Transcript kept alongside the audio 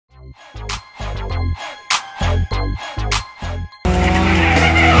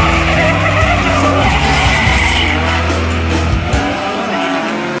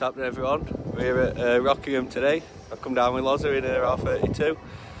everyone. We're at Rockingham today. I've come down with Loza in her R32.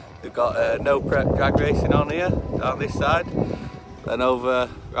 We've got no prep drag racing on here, down this side. Then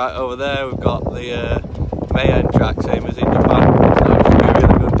right over there we've got the MEIHAN track, same as in Japan. So it's going to be a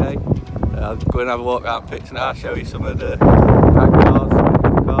really good day. I'll go and have a walk around pits now, show you some of the drag cars, some of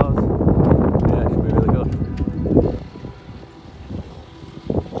the cars. Yeah, it should be really good.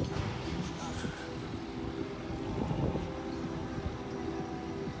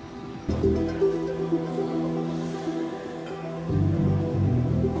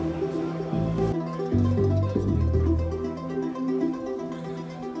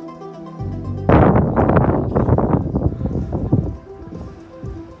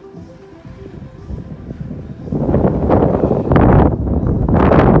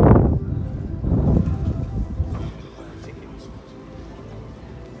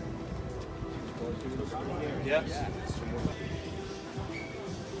 Yes.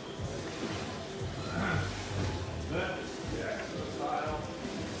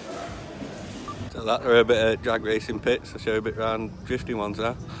 So that are a bit of drag racing pits. I'll show you a bit around drifting ones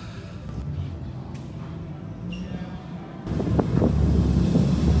now.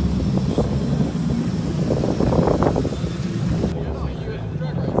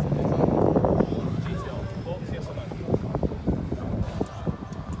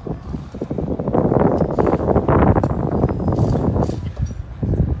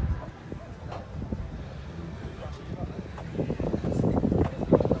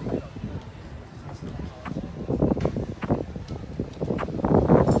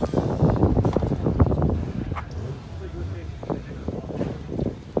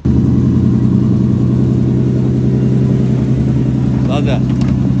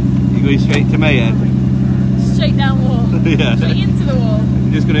 You're going straight to MEIHAN? Straight down wall. Yeah. Straight into the wall.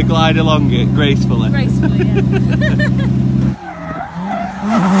 You're just going to glide along it gracefully. Gracefully, yeah.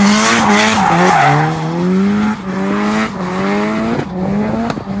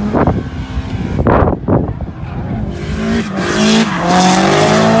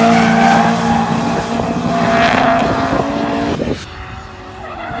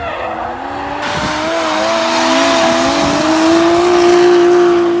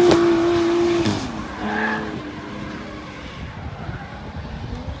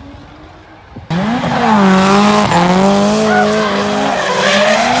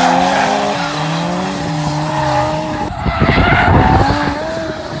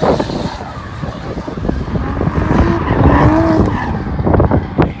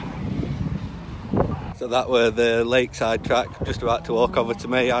 So that were the lakeside track, just about to walk over to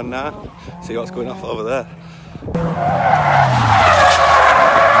MEIHAN now, see what's going off over there.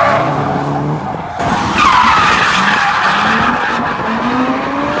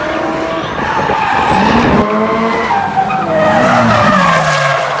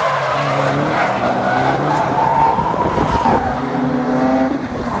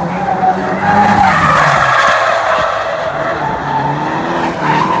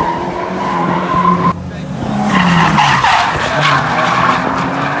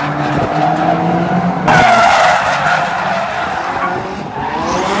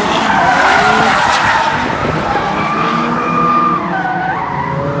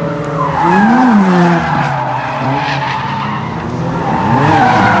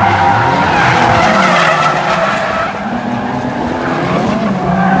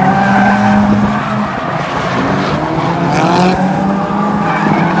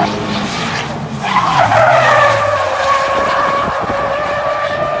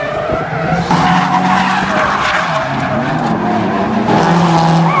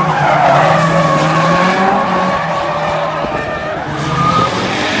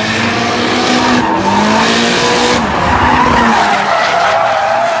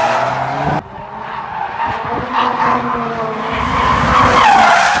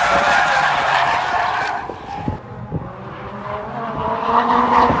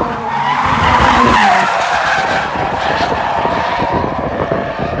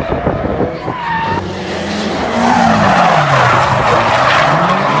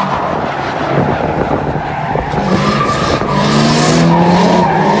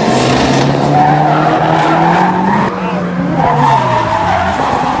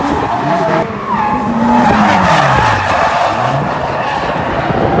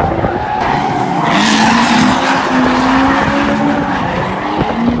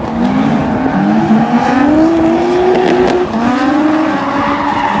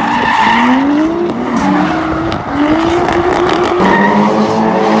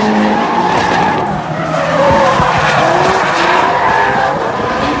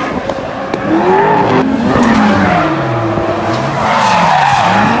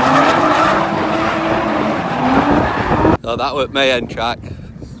 that was MEIHAN track.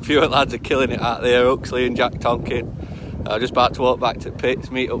 A few lads are killing it out there, Huxley and Jack Tonkin. I'm just about to walk back to the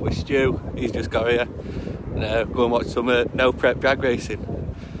pits, meet up with Stu, he's just got here. And go and watch some no prep drag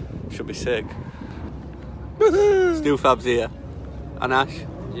racing. Should be sick. Stu Fab's here. And Ash.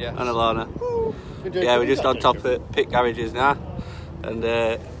 Yes. And Alana. Yeah, we're just on top of the pit garages now. And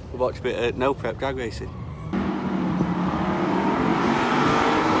we'll watch a bit of no prep drag racing.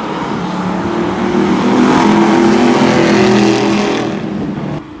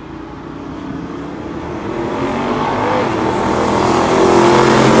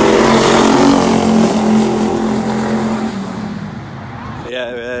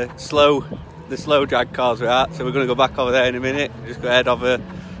 The slow drag cars are out, so we're going to go back over there in a minute. Just go head over,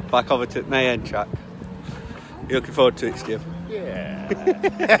 back over to the MEIHAN track. You looking forward to it, Steve? Yeah.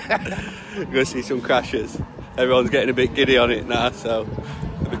 We're going to see some crashes. Everyone's getting a bit giddy on it now, so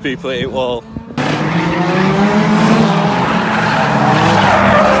there'll be people hitting wall.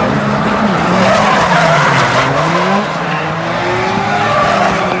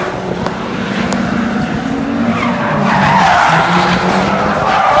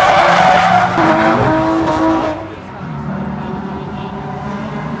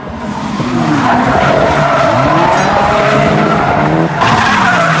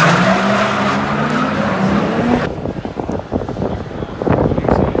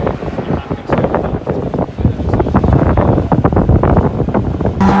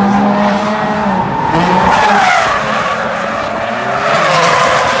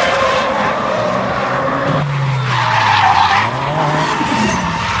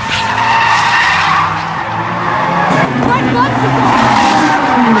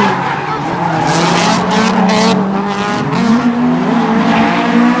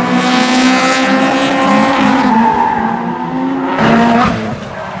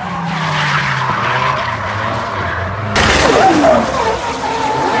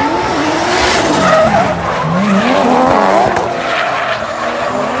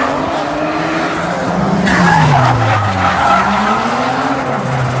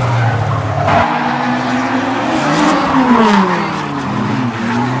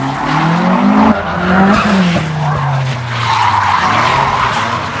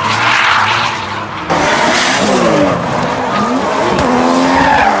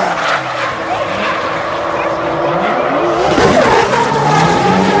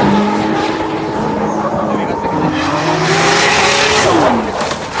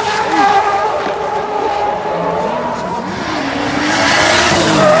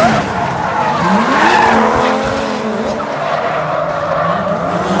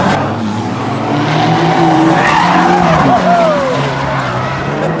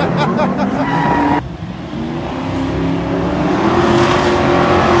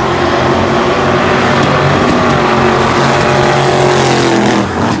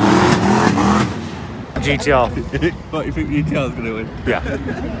 GTR. What, you think GTR's going to win? Yeah.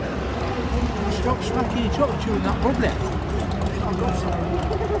 Stop smacking your chocolate chewing that bubbly.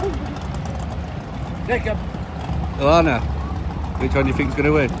 Jacob. Alana, which one do you think's going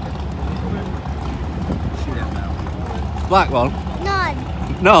to win? Black one?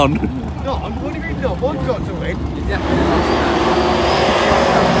 None. None? None? What do you mean none? One's got to win.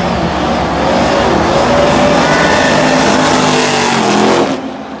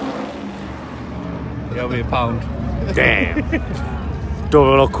 You owe me £1. Damn.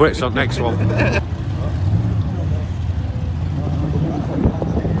 Double or quits on next one.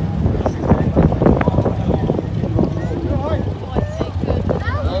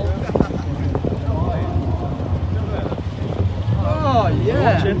 Oh,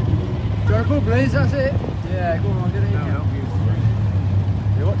 yeah. Go bubblies, that's it. Yeah, go on, get it in.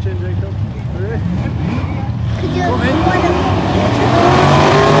 You're watching, Jacob? Could you Come in.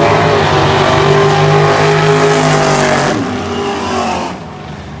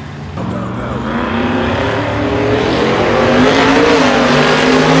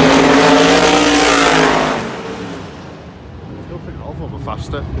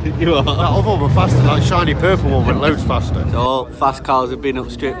 Faster. You are? That other one were faster, that shiny purple one went loads faster. So all fast cars have been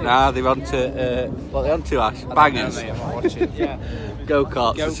upstripped now. They're on to, what are they on to, Ash? Bangers? Yeah.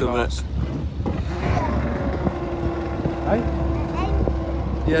 Go-karts or something. Hey?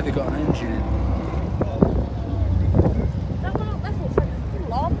 Yeah, they've got an engine in. That one up there looks like a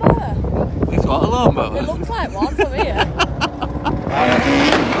lawnmower. It's what, a lawnmower? It looks like one from here.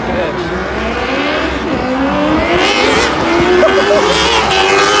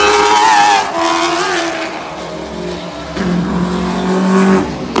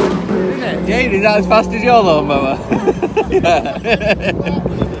 Jane, is that as fast as your lawnmower? Yeah.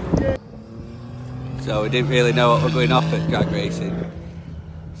 so we didn't really know what we're going off at drag racing.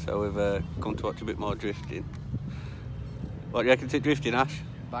 So we've come to watch a bit more drifting. What do you reckon to drifting, Ash?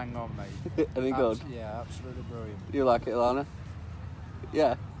 Bang on, mate. Are they good? Yeah, absolutely brilliant. You like it, Lana?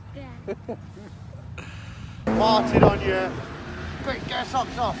 Yeah. Yeah. Farted on you. Quick, get your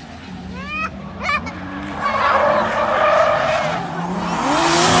socks off.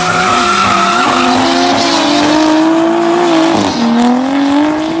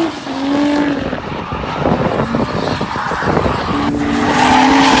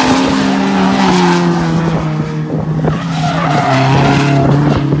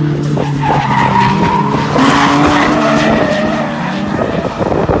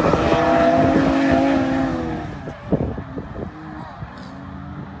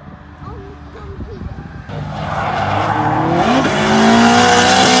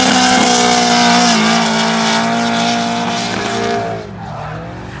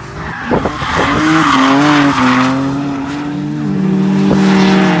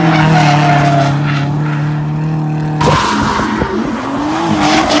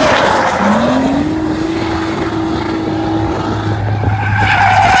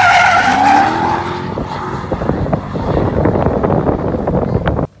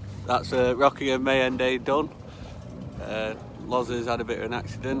 That's Rockingham MEIHAN day done. Loz's had a bit of an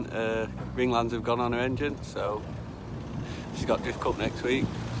accident. Ringlands have gone on her engine, so she's got drift cup next week.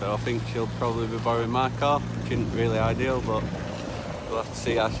 So I think she'll probably be borrowing my car, which isn't really ideal, but we'll have to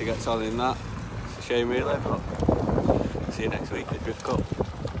see how she gets on in that. It's a shame really, but see you next week at drift cup.